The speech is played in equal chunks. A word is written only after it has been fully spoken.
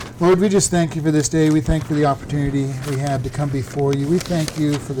Lord, we just thank you for this day. We thank you for the opportunity we have to come before you. We thank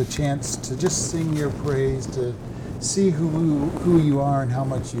you for the chance to just sing your praise, to see who you are and how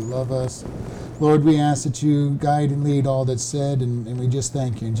much you love us. Lord, we ask that you guide and lead all that's said, and we just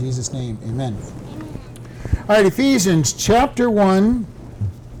thank you. In Jesus' name, amen. All right, Ephesians chapter 1.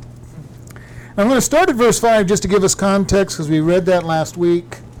 I'm going to start at verse 5 just to give us context, because we read that last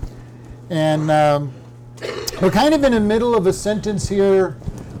week. And we're kind of in the middle of a sentence here.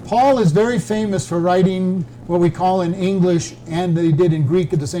 Paul is very famous for writing what we call in English, and they did in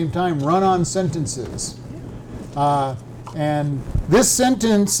Greek at the same time, run-on sentences. And this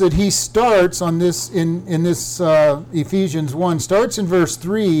sentence that he starts on this in this Ephesians 1 starts in verse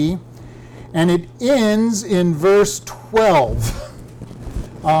 3, and it ends in verse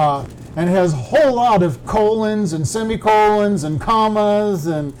 12. And it has a whole lot of colons and semicolons and commas,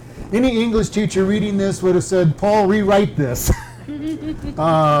 and any English teacher reading this would have said, Paul, rewrite this.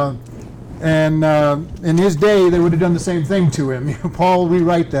 And in his day, they would have done the same thing to him. Paul,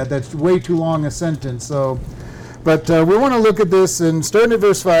 rewrite that. That's way too long a sentence. But we want to look at this and starting at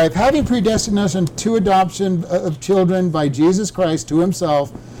verse 5. Having predestined us unto adoption of children by Jesus Christ to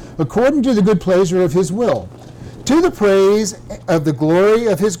himself, according to the good pleasure of his will, to the praise of the glory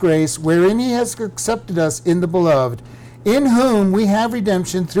of his grace, wherein he has accepted us in the beloved, in whom we have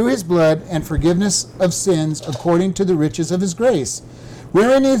redemption through his blood and forgiveness of sins according to the riches of his grace,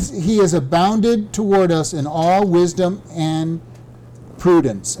 wherein he has abounded toward us in all wisdom and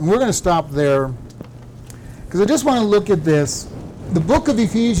prudence. And we're going to stop there, because I just want to look at this. The book of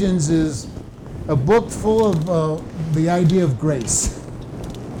Ephesians is a book full of the idea of grace.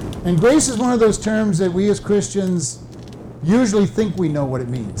 And grace is one of those terms that we as Christians usually think we know what it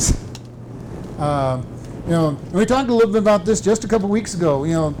means. We talked a little bit about this just a couple weeks ago.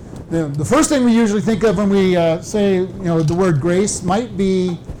 The first thing we usually think of when we say, the word grace might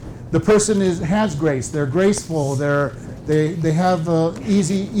be the person has grace. They're graceful. They have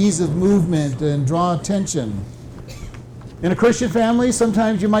ease of movement and draw attention. In a Christian family,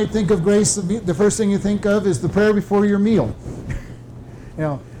 sometimes you might think of grace. The first thing you think of is the prayer before your meal.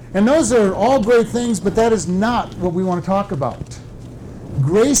 And those are all great things, but that is not what we want to talk about.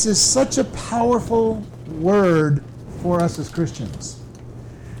 Grace is such a powerful word for us as Christians.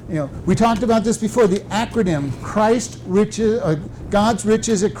 We talked about this before, the acronym, God's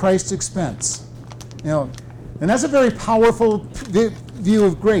riches at Christ's expense. And that's a very powerful view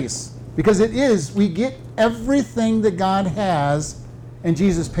of grace, because it is, we get everything that God has, and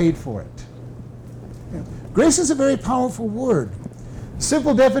Jesus paid for it. Grace is a very powerful word.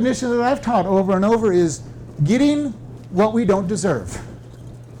 Simple definition that I've taught over and over is getting what we don't deserve.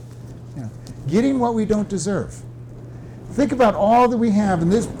 Getting what we don't deserve. Think about all that we have,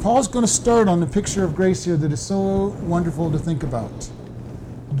 and Paul's going to start on the picture of grace here that is so wonderful to think about.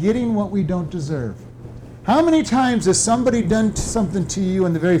 Getting what we don't deserve. How many times has somebody done something to you,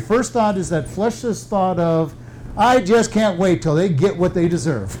 and the very first thought is that fleshless thought of, I just can't wait till they get what they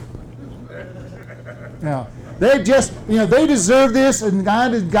deserve. They deserve this, and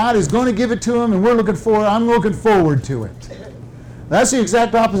God is going to give it to them, and I'm looking forward to it. That's the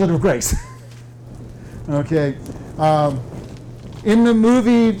exact opposite of grace. Okay. In the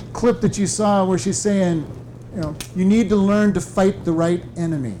movie clip that you saw where she's saying, you need to learn to fight the right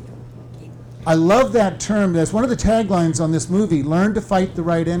enemy. I love that term. That's one of the taglines on this movie, learn to fight the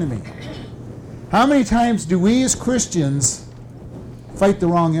right enemy. How many times do we as Christians fight the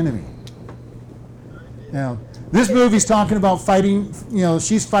wrong enemy? This movie's talking about fighting,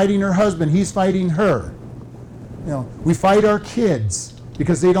 she's fighting her husband, he's fighting her. We fight our kids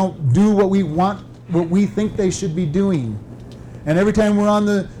because they don't do what we want, what we think they should be doing. And every time we're on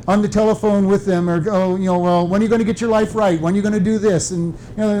the telephone with them, or well, when are you going to get your life right? When are you going to do this? And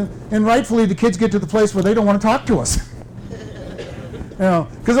rightfully the kids get to the place where they don't want to talk to us.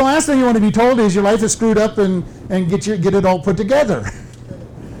 Because the last thing you want to be told is your life is screwed up and get it all put together.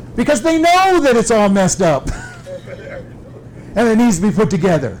 Because they know that it's all messed up. And it needs to be put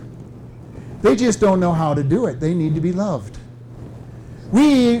together. They just don't know how to do it. They need to be loved.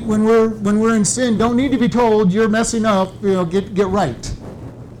 We, when we're in sin, don't need to be told you're messing up, get right.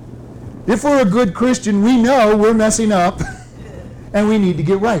 If we're a good Christian, we know we're messing up and we need to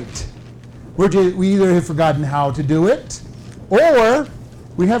get right. We either have forgotten how to do it, or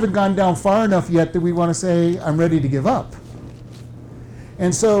we haven't gone down far enough yet that we want to say, I'm ready to give up.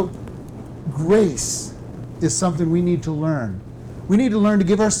 And so, grace is something we need to learn. We need to learn to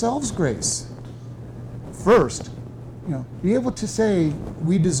give ourselves grace. First, be able to say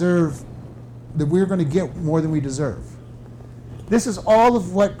we deserve, that we're going to get more than we deserve. This is all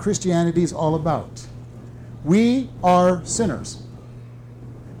of what Christianity is all about. We are sinners.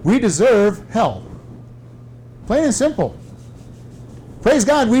 We deserve hell. Plain and simple. Praise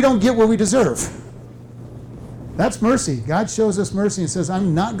God, we don't get what we deserve. That's mercy. God shows us mercy and says,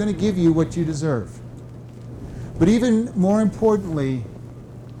 I'm not going to give you what you deserve. But even more importantly,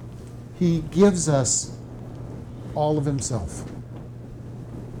 he gives us all of himself.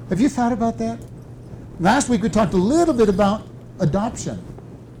 Have you thought about that? Last week we talked a little bit about adoption.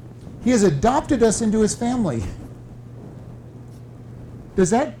 He has adopted us into his family. Does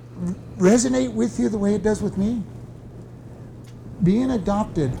that resonate with you the way it does with me? Being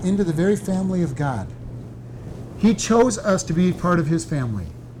adopted into the very family of God. He chose us to be part of his family.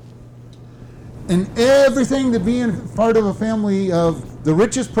 And everything that being part of a family of the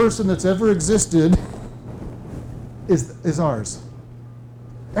richest person that's ever existed is ours.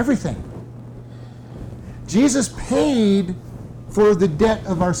 Everything. Jesus paid for the debt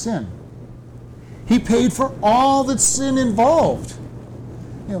of our sin. He paid for all that sin involved.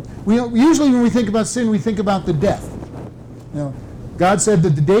 Usually when we think about sin, we think about the death. God said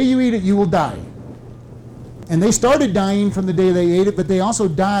that the day you eat it, you will die. And they started dying from the day they ate it, but they also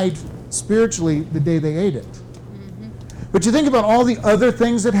died spiritually the day they ate it. Mm-hmm. But you think about all the other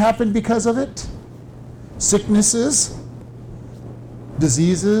things that happened because of it. Sicknesses,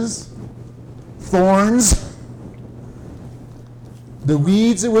 diseases, thorns, the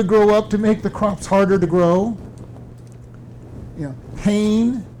weeds that would grow up to make the crops harder to grow,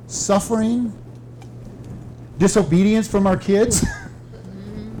 pain, suffering, disobedience from our kids,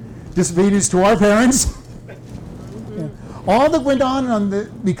 disobedience to our parents. All that went on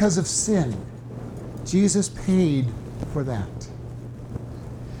because of sin. Jesus paid for that.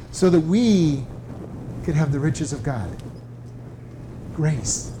 So that we could have the riches of God.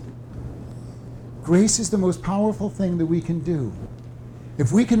 Grace. Grace is the most powerful thing that we can do.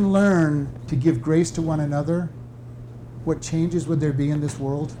 If we can learn to give grace to one another, what changes would there be in this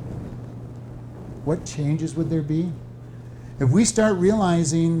world? What changes would there be? If we start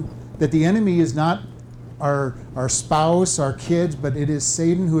realizing that the enemy is not our spouse, our kids, but it is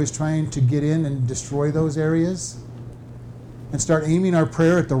Satan who is trying to get in and destroy those areas, and start aiming our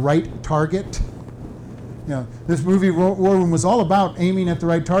prayer at the right target. This movie War Room was all about aiming at the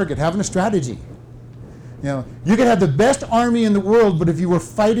right target, having a strategy. You could have the best army in the world, but if you were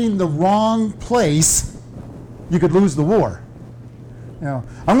fighting the wrong place, you could lose the war.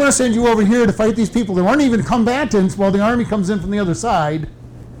 I'm going to send you over here to fight these people that aren't even combatants while the army comes in from the other side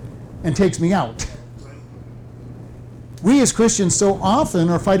and takes me out. We as Christians so often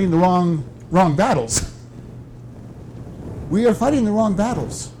are fighting the wrong battles. We are fighting the wrong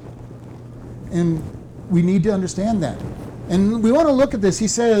battles. And we need to understand that. And we want to look at this. He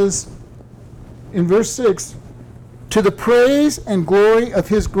says in verse 6, to the praise and glory of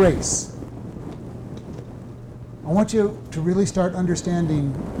his grace. I want you to really start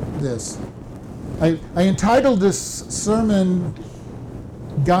understanding this. I entitled this sermon,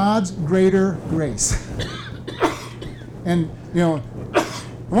 God's Greater Grace. And, I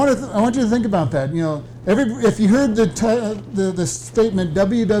want you to think about that. If you heard the statement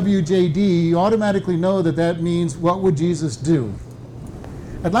WWJD, you automatically know that means, what would Jesus do?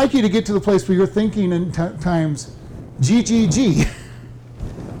 I'd like you to get to the place where you're thinking in times, GGG,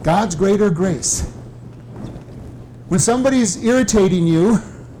 God's greater grace. When somebody's irritating you,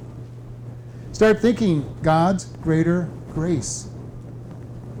 start thinking, God's greater grace.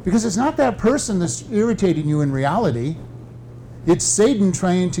 Because it's not that person that's irritating you in reality. It's Satan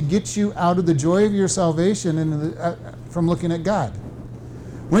trying to get you out of the joy of your salvation and from looking at God.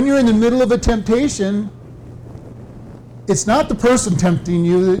 When you're in the middle of a temptation, it's not the person tempting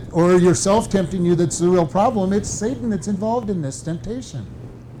you or yourself tempting you that's the real problem. It's Satan that's involved in this temptation.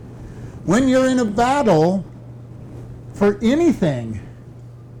 When you're in a battle for anything,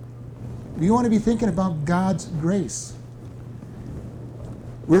 you want to be thinking about God's grace.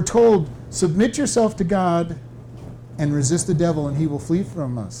 We're told, submit yourself to God and resist the devil, and he will flee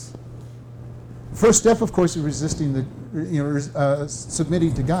from us. First step, of course, is resisting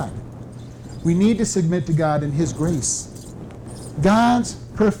submitting to God. We need to submit to God in his grace. God's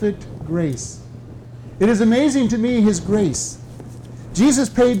perfect grace. It is amazing to me, his grace. Jesus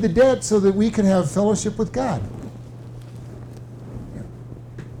paid the debt so that we could have fellowship with God.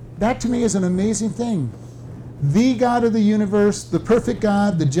 That to me is an amazing thing. The God of the universe, the perfect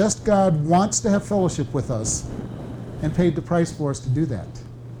God, the just God, wants to have fellowship with us and paid the price for us to do that.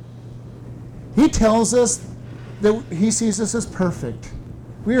 He tells us that he sees us as perfect.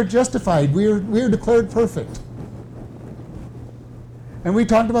 We are justified. We are declared perfect. And we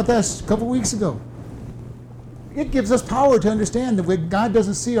talked about that a couple weeks ago. It gives us power to understand that God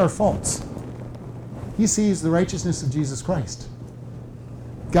doesn't see our faults. He sees the righteousness of Jesus Christ.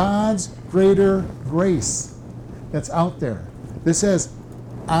 God's greater grace that's out there that says,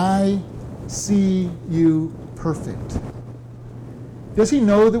 I see you perfect. Does he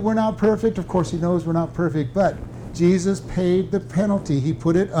know that we're not perfect? Of course he knows we're not perfect, but Jesus paid the penalty. He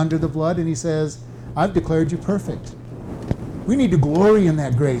put it under the blood, and he says, I've declared you perfect. We need to glory in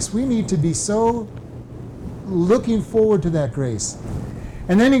that grace. We need to be so looking forward to that grace.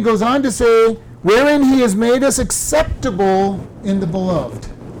 And then he goes on to say, wherein he has made us acceptable in the beloved.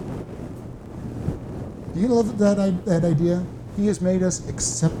 Do you love that idea? He has made us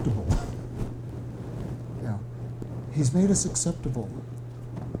acceptable. Yeah. He's made us acceptable.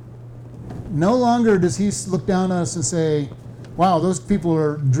 No longer does he look down on us and say, wow, those people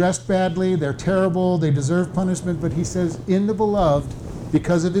are dressed badly, they're terrible, they deserve punishment, but he says, in the beloved,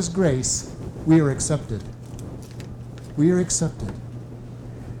 because of his grace, we are accepted. We are accepted.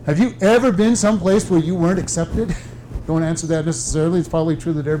 Have you ever been someplace where you weren't accepted? Don't answer that necessarily. It's probably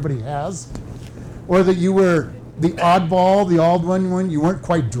true that everybody has. Or that you were the oddball, the odd one, you weren't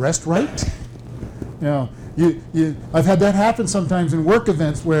quite dressed right. You know, I've had that happen sometimes in work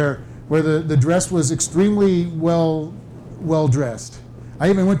events where the dress was extremely well dressed. I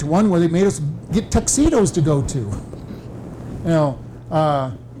even went to one where they made us get tuxedos to go to.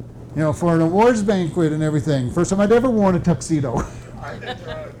 You know, for an awards banquet and everything. First time I'd ever worn a tuxedo. I think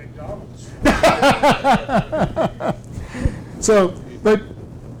they're out at McDonald's. So, but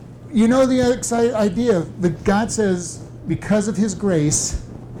you know the idea that God says, because of his grace,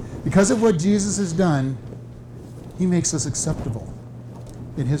 because of what Jesus has done, he makes us acceptable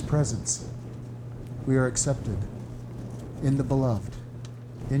in his presence. We are accepted in the beloved.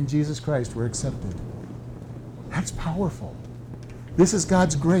 In Jesus Christ, we're accepted. That's powerful. This is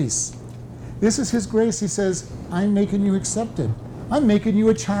God's grace. This is his grace. He says, I'm making you accepted. I'm making you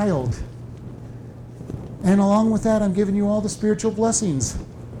a child. And along with that, I'm giving you all the spiritual blessings.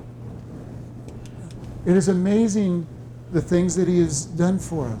 It is amazing the things that he has done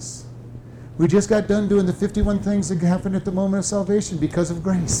for us. We just got done doing the 51 things that happened at the moment of salvation because of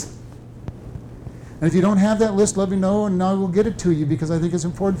grace. And if you don't have that list, let me know, and I will get it to you, because I think it's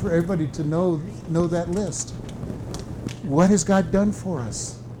important for everybody to know that list. What has God done for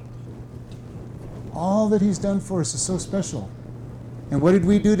us? All that he's done for us is so special. And what did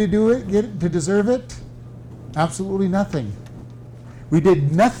we do to deserve it? Absolutely nothing. We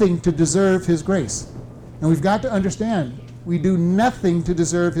did nothing to deserve his grace. And we've got to understand, we do nothing to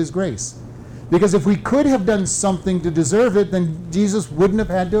deserve his grace. Because if we could have done something to deserve it, then Jesus wouldn't have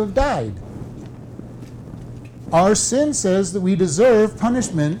had to have died. Our sin says that we deserve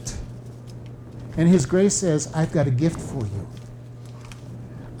punishment, and his grace says, I've got a gift for you.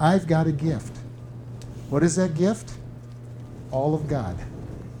 I've got a gift. What is that gift? All of God.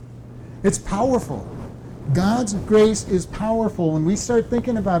 It's powerful. God's grace is powerful. When we start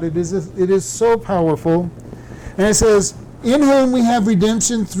thinking about it, it is so powerful. And it says, in whom we have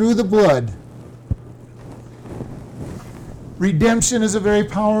redemption through the blood. Redemption is a very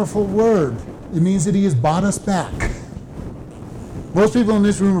powerful word. It means that he has bought us back. Most people in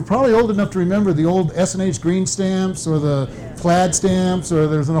this room are probably old enough to remember the old S&H green stamps or the plaid stamps, or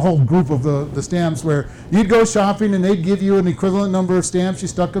there's a whole group of the stamps where you'd go shopping and they'd give you an equivalent number of stamps. You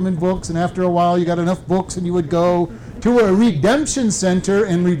stuck them in books, and after a while you got enough books and you would go to a redemption center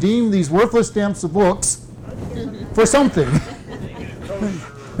and redeem these worthless stamps of books for something.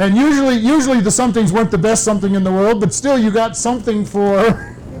 And usually the somethings weren't the best something in the world, but still you got something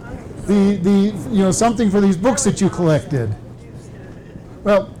for something for these books that you collected.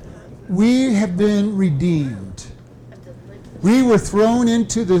 Well, we have been redeemed. We were thrown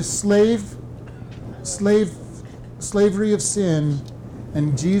into the slavery of sin,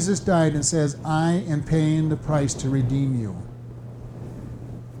 and Jesus died and says, I am paying the price to redeem you.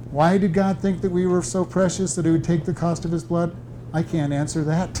 Why did God think that we were so precious that he would take the cost of his blood? I can't answer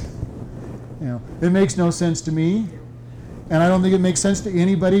that. It makes no sense to me. And I don't think it makes sense to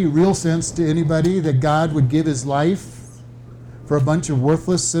anybody, real sense to anybody, that God would give his life for a bunch of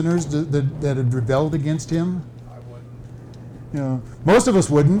worthless sinners that had rebelled against him. I wouldn't. Most of us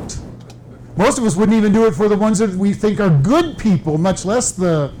wouldn't. Most of us wouldn't even do it for the ones that we think are good people, much less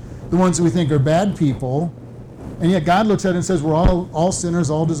the ones that we think are bad people. And yet God looks at it and says, we're all sinners,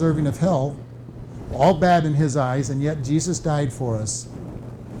 all deserving of hell, all bad in his eyes, and yet Jesus died for us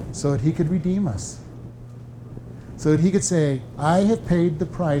so that he could redeem us. So that he could say, I have paid the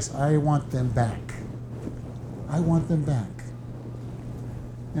price, I want them back. I want them back.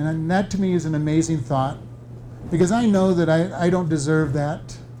 And that to me is an amazing thought, because I know that I don't deserve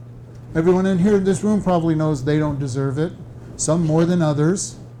that. Everyone in here in this room probably knows they don't deserve it, some more than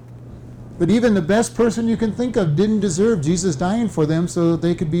others. But even the best person you can think of didn't deserve Jesus dying for them so that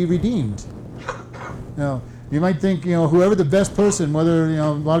they could be redeemed. You might think, whoever the best person, whether,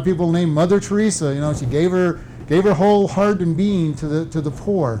 a lot of people name Mother Teresa, she gave her whole heart and being to the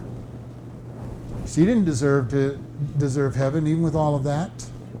poor. She didn't deserve heaven, even with all of that.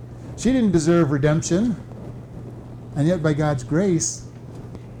 She didn't deserve redemption. And yet by God's grace,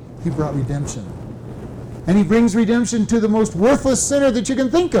 he brought redemption. And he brings redemption to the most worthless sinner that you can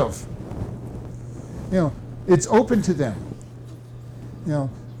think of. It's open to them.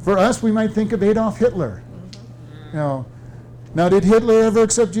 For us, we might think of Adolf Hitler. Now, did Hitler ever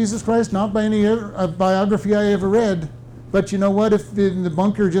accept Jesus Christ? Not by any biography I ever read. But you know what? If in the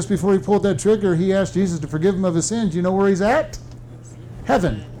bunker just before he pulled that trigger, he asked Jesus to forgive him of his sins, you know where he's at?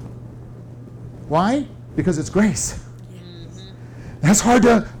 Heaven. Why? Because it's grace. That's hard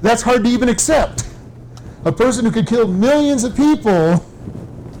to even accept. A person who could kill millions of people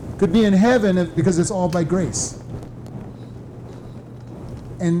could be in heaven because it's all by grace.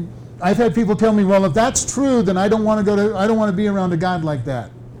 And I've had people tell me, well, if that's true, then I don't want to be around a God like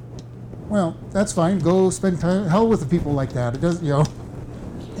that. Well, that's fine. Go spend time hell with the people like that. It doesn't,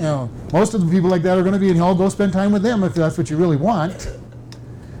 most of the people like that are going to be in hell. Go spend time with them if that's what you really want.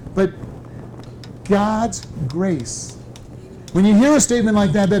 But God's grace. When you hear a statement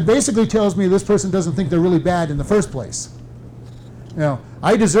like that, that basically tells me this person doesn't think they're really bad in the first place.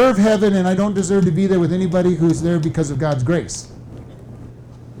 I deserve heaven, and I don't deserve to be there with anybody who's there because of God's grace.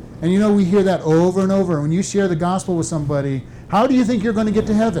 And we hear that over and over. When you share the gospel with somebody, how do you think you're going to get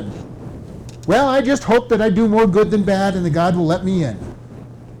to heaven? Well, I just hope that I do more good than bad and that God will let me in.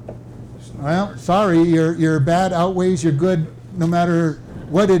 Well, sorry, your bad outweighs your good no matter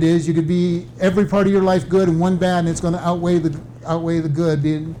what it is. You could be every part of your life good and one bad, and it's going to outweigh the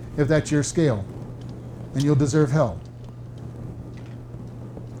good if that's your scale. And you'll deserve hell.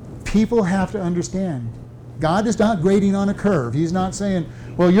 People have to understand. God is not grading on a curve. He's not saying,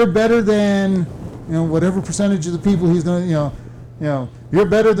 well, you're better than, whatever percentage of the people he's going to, you're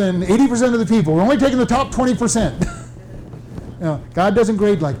better than 80% of the people. We're only taking the top 20%. God doesn't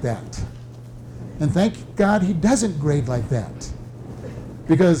grade like that. And thank God he doesn't grade like that.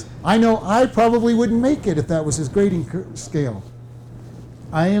 Because I know I probably wouldn't make it if that was his grading scale.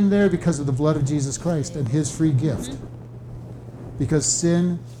 I am there because of the blood of Jesus Christ and his free gift. Because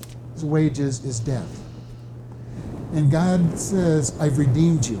sin's wages is death. And God says, I've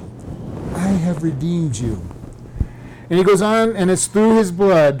redeemed you. I have redeemed you. And he goes on, and it's through his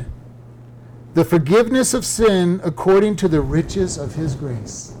blood, the forgiveness of sin according to the riches of his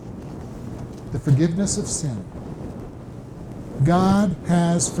grace. The forgiveness of sin. God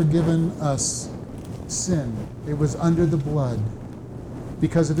has forgiven us sin. It was under the blood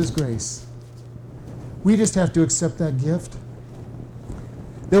because of his grace. We just have to accept that gift.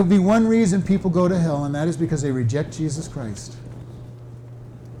 There will be one reason people go to hell, and that is because they reject Jesus Christ.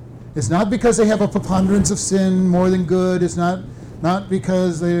 It's not because they have a preponderance of sin more than good. It's not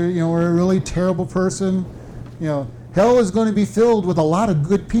because they are a really terrible person. Hell is going to be filled with a lot of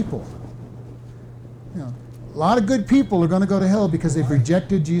good people. A lot of good people are going to go to hell because they've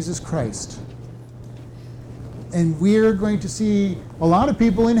rejected Jesus Christ. And we're going to see a lot of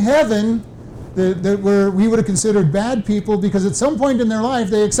people in heaven that we would have considered bad people because at some point in their life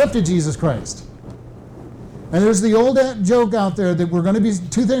they accepted Jesus Christ. And there's the old joke out there that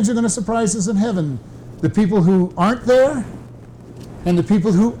two things are going to surprise us in heaven. The people who aren't there and the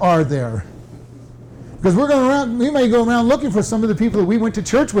people who are there. Because we may go around looking for some of the people that we went to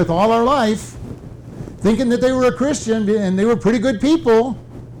church with all our life, thinking that they were a Christian and they were pretty good people.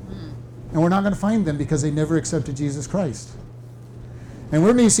 And we're not going to find them because they never accepted Jesus Christ. And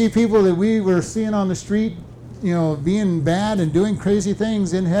we're going to see people that we were seeing on the street, being bad and doing crazy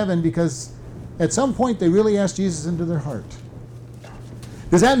things in heaven because at some point they really asked Jesus into their heart.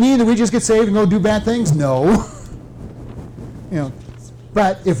 Does that mean that we just get saved and go do bad things? No.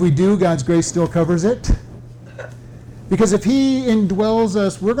 But if we do, God's grace still covers it. Because if he indwells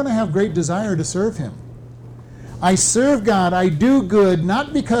us, we're going to have great desire to serve him. I serve God, I do good,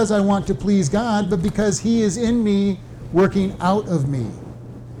 not because I want to please God, but because he is in me, working out of me.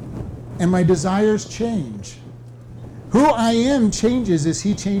 And my desires change. Who I am changes as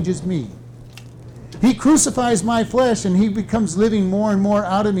he changes me. He crucifies my flesh and he becomes living more and more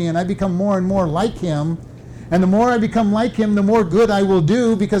out of me, and I become more and more like him. And the more I become like him, the more good I will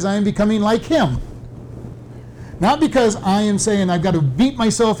do because I am becoming like him. Not because I am saying I've got to beat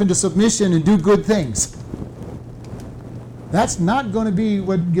myself into submission and do good things. That's not going to be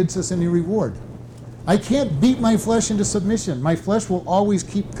what gets us any reward. I can't beat my flesh into submission. My flesh will always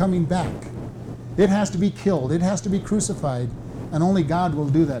keep coming back. It has to be killed. It has to be crucified. And only God will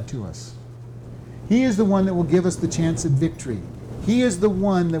do that to us. He is the one that will give us the chance at victory. He is the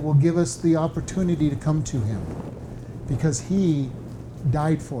one that will give us the opportunity to come to him because he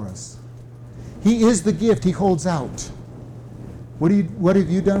died for us. He is the gift. He holds out. What have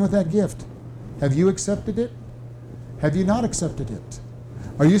you done with that gift? Have you accepted it? Have you not accepted it?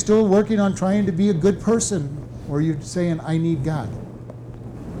 Are you still working on trying to be a good person? Or are you saying, I need God?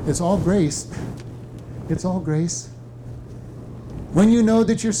 It's all grace. It's all grace. When you know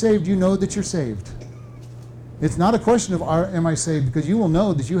that you're saved, you know that you're saved. It's not a question of am I saved, because you will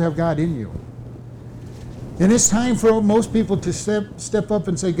know that you have God in you. And it's time for most people to step up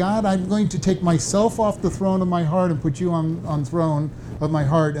and say, God, I'm going to take myself off the throne of my heart and put you on throne of my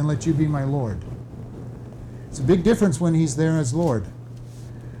heart and let you be my Lord. It's a big difference when he's there as Lord.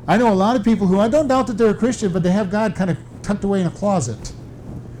 I know a lot of people who, I don't doubt that they're a Christian, but they have God kind of tucked away in a closet.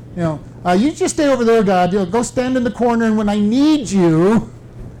 You just stay over there, God. Go stand in the corner, and when I need you,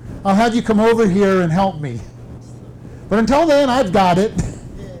 I'll have you come over here and help me. But until then, I've got it.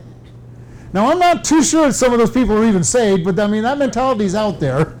 Now, I'm not too sure that some of those people are even saved, but that mentality's out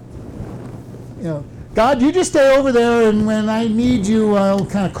there. God, you just stay over there, and when I need you, I'll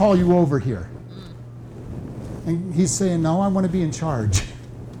kind of call you over here. And he's saying, no, I want to be in charge.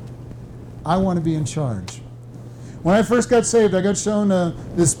 I want to be in charge. When I first got saved, I got shown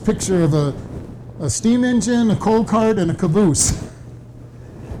this picture of a steam engine, a coal cart, and a caboose.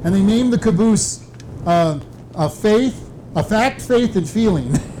 And they named the caboose a fact, faith, and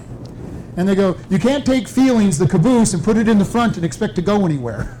feeling. And they go, you can't take feelings, the caboose, and put it in the front and expect to go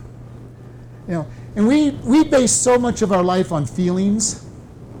anywhere. And we base so much of our life on feelings.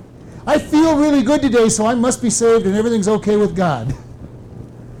 I feel really good today, so I must be saved and everything's okay with God.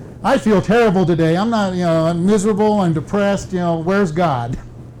 I feel terrible today. I'm not, I'm miserable, I'm depressed, where's God?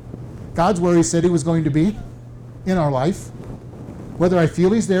 God's where he said he was going to be in our life. Whether I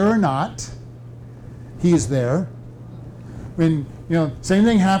feel he's there or not, he is there. When, same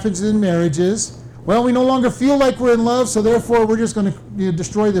thing happens in marriages. Well, we no longer feel like we're in love, so therefore we're just going to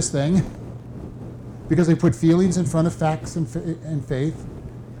destroy this thing. Because they put feelings in front of facts and faith.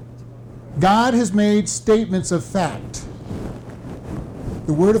 God has made statements of fact.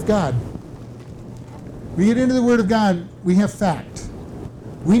 The Word of God. We get into the Word of God, we have fact.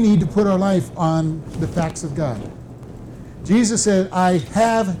 We need to put our life on the facts of God. Jesus said, I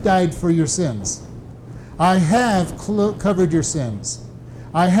have died for your sins. I have covered your sins.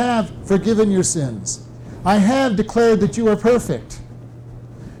 I have forgiven your sins. I have declared that you are perfect.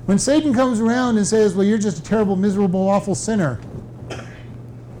 When Satan comes around and says, well, you're just a terrible, miserable, awful sinner,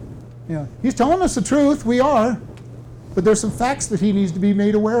 he's telling us the truth. We are. But there's some facts that he needs to be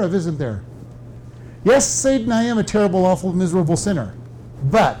made aware of, isn't there? Yes, Satan, I am a terrible, awful, miserable sinner.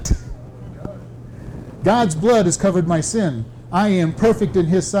 But God's blood has covered my sin. I am perfect in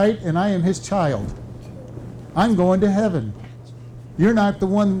his sight, and I am his child. I'm going to heaven. You're not the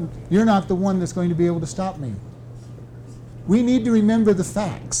one that's going to be able to stop me. We need to remember the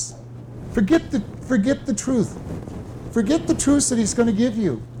facts. Forget the truth. Forget the truths that he's going to give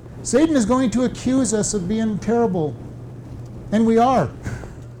you. Satan is going to accuse us of being terrible. And we are.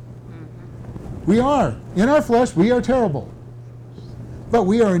 We are. In our flesh, we are terrible. But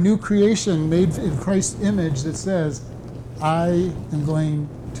we are a new creation made in Christ's image that says, I am going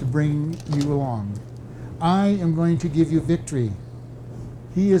to bring you along. I am going to give you victory.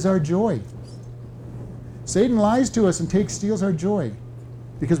 He is our joy. Satan lies to us and steals our joy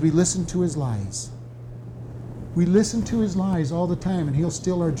because we listen to his lies. We listen to his lies all the time, and he'll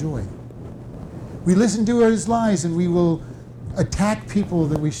steal our joy. We listen to his lies, and we will attack people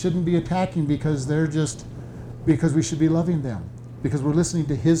that we shouldn't be attacking because we should be loving them, because we're listening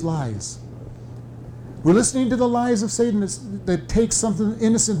to his lies. We're listening to the lies of Satan that takes something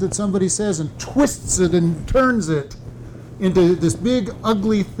innocent that somebody says and twists it and turns it into this big,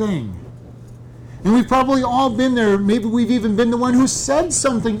 ugly thing. And we've probably all been there. Maybe we've even been the one who said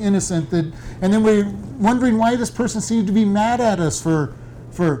something innocent, and then we're wondering why this person seems to be mad at us for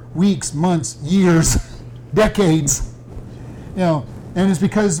weeks, months, years, decades. And it's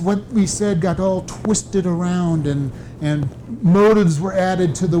because what we said got all twisted around, and motives were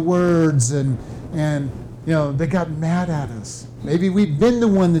added to the words, and they got mad at us. Maybe we've been the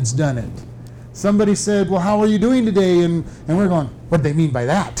one that's done it. Somebody said, well, how are you doing today? And we're going, what do they mean by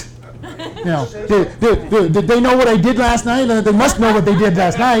that? Did they know what I did last night? They must know what they did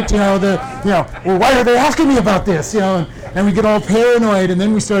last night. Well, why are they asking me about this? And we get all paranoid, and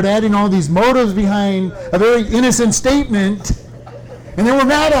then we start adding all these motives behind a very innocent statement, and then we're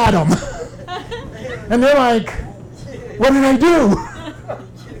mad at them. And they're like, what did I do?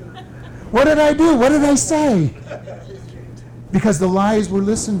 What did I do? What did I say? Because the lies were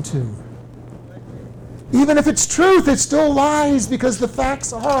listened to. Even if it's truth, it's still lies, because the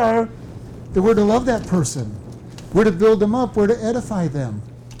facts are that we're to love that person. We're to build them up. We're to edify them.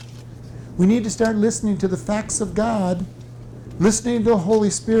 We need to start listening to the facts of God, listening to the Holy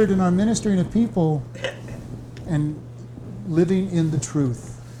Spirit in our ministering of people, and living in the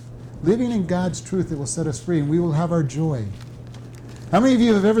truth. Living in God's truth that will set us free, and we will have our joy. How many of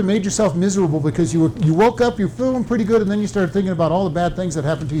you have ever made yourself miserable because you woke up, you're feeling pretty good, and then you started thinking about all the bad things that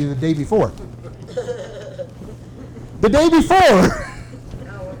happened to you the day before? The day before!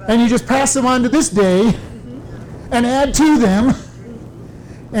 And you just pass them on to this day and add to them.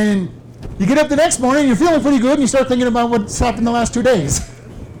 And you get up the next morning, you're feeling pretty good, and you start thinking about what's happened the last 2 days.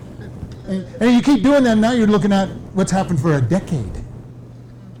 And you keep doing that, and now you're looking at what's happened for a decade.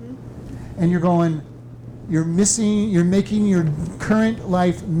 And you're going, you're making your current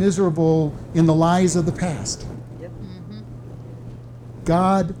life miserable in the lies of the past. Yep.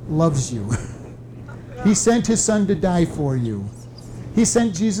 God loves you. He sent his son to die for you. He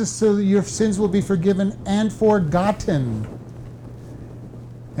sent Jesus so that your sins will be forgiven and forgotten.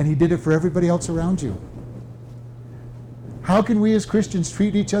 And he did it for everybody else around you. How can we as Christians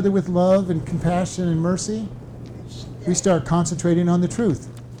treat each other with love and compassion and mercy? We start concentrating on the truth.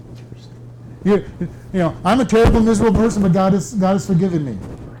 You know, I'm a terrible, miserable person, but God has forgiven me.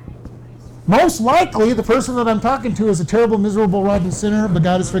 Most likely, the person that I'm talking to is a terrible, miserable, rotten sinner, but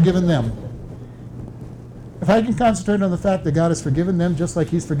God has forgiven them. If I can concentrate on the fact that God has forgiven them just like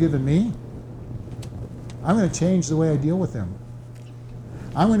he's forgiven me, I'm going to change the way I deal with them.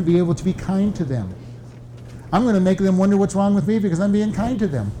 I'm going to be able to be kind to them. I'm going to make them wonder what's wrong with me because I'm being kind to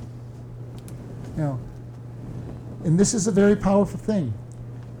them. You know, and this is a very powerful thing.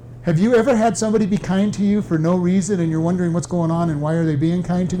 Have you ever had somebody be kind to you for no reason and you're wondering what's going on and why are they being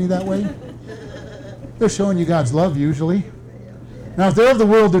kind to me that way? They're showing you God's love usually. Now if they're of the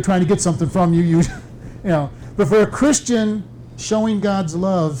world, they're trying to get something from you, you know. But for a Christian showing God's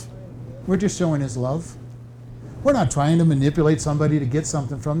love, we're just showing his love. We're not trying to manipulate somebody to get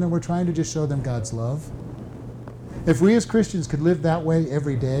something from them. We're trying to just show them God's love. If we as Christians could live that way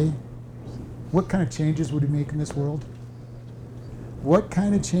every day, what kind of changes would we make in this world? What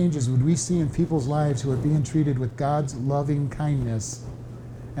kind of changes would we see in people's lives who are being treated with God's loving kindness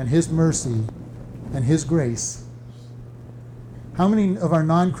and his mercy and his grace? How many of our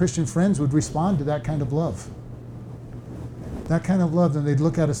non-Christian friends would respond to that kind of love? That kind of love, and they'd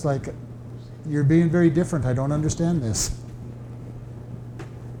look at us like, you're being very different. I don't understand this.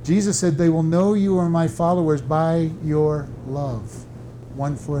 Jesus said, they will know you are my followers by your love,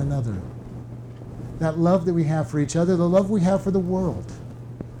 one for another. That love that we have for each other, the love we have for the world.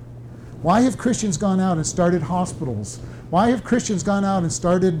 Why have Christians gone out and started hospitals? Why have Christians gone out and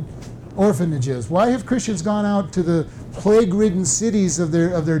started orphanages? Why have Christians gone out to the plague-ridden cities of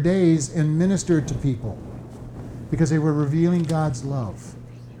their days and ministered to people? Because they were revealing God's love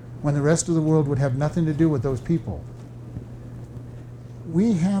when the rest of the world would have nothing to do with those people.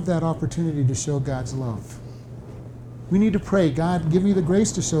 We have that opportunity to show God's love. We need to pray, God, give me the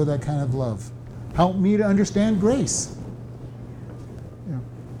grace to show that kind of love. Help me to understand grace. You know,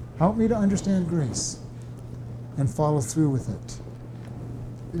 help me to understand grace and follow through with it.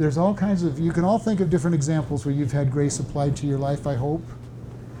 There's all kinds of, you can all think of different examples where you've had grace applied to your life, I hope.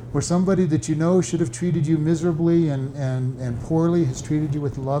 Where somebody that you know should have treated you miserably and poorly has treated you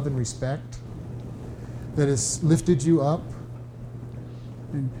with love and respect, that has lifted you up.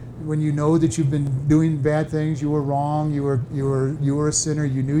 And when you know that you've been doing bad things, you were wrong, you were a sinner,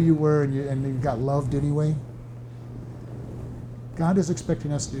 you knew you were, and you got loved anyway. God is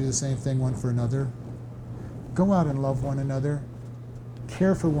expecting us to do the same thing one for another. Go out and love one another.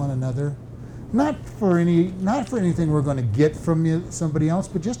 Care for one another. Not for anything we're going to get from somebody else,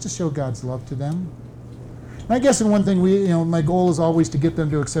 but just to show God's love to them. And I guess in one thing, my goal is always to get them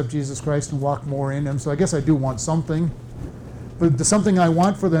to accept Jesus Christ and walk more in Him. So I guess I do want something. But the something I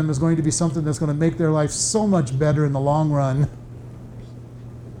want for them is going to be something that's going to make their life so much better in the long run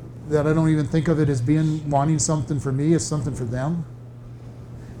that I don't even think of it as wanting something for me, it's something for them.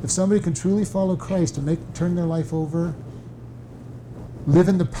 If somebody can truly follow Christ and turn their life over, live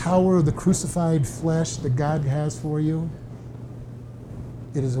in the power of the crucified flesh that God has for you,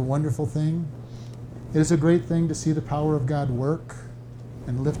 it is a wonderful thing. It is a great thing to see the power of God work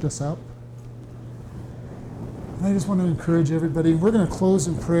and lift us up. And I just want to encourage everybody. We're going to close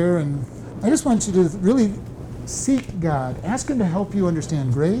in prayer, and I just want you to really seek God. Ask Him to help you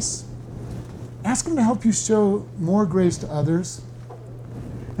understand grace. Ask Him to help you show more grace to others.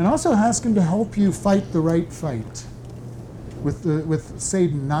 And also ask Him to help you fight the right fight with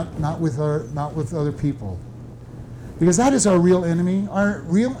Satan, not with other people. Because that is our real enemy. Our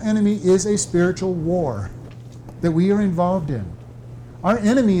real enemy is a spiritual war that we are involved in. Our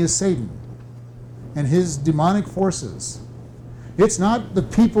enemy is Satan and his demonic forces. It's not the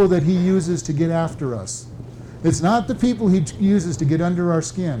people that he uses to get after us. It's not the people he uses to get under our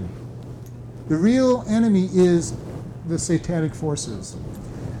skin. The real enemy is the satanic forces.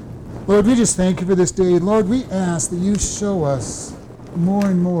 Lord, we just thank you for this day. Lord, we ask that you show us more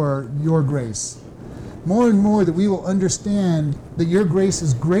and more your grace. More and more that we will understand that your grace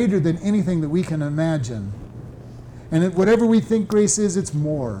is greater than anything that we can imagine. And that whatever we think grace is, it's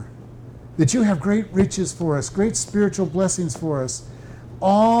more. That you have great riches for us, great spiritual blessings for us.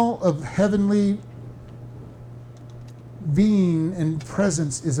 All of heavenly being and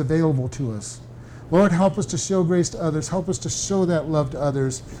presence is available to us. Lord, help us to show grace to others. Help us to show that love to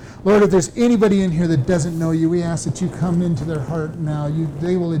others. Lord, if there's anybody in here that doesn't know you, we ask that you come into their heart now.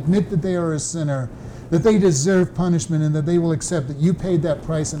 They will admit that they are a sinner, that they deserve punishment, and that they will accept that you paid that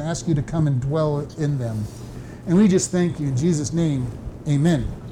price and ask you to come and dwell in them. And we just thank you in Jesus' name. Amen.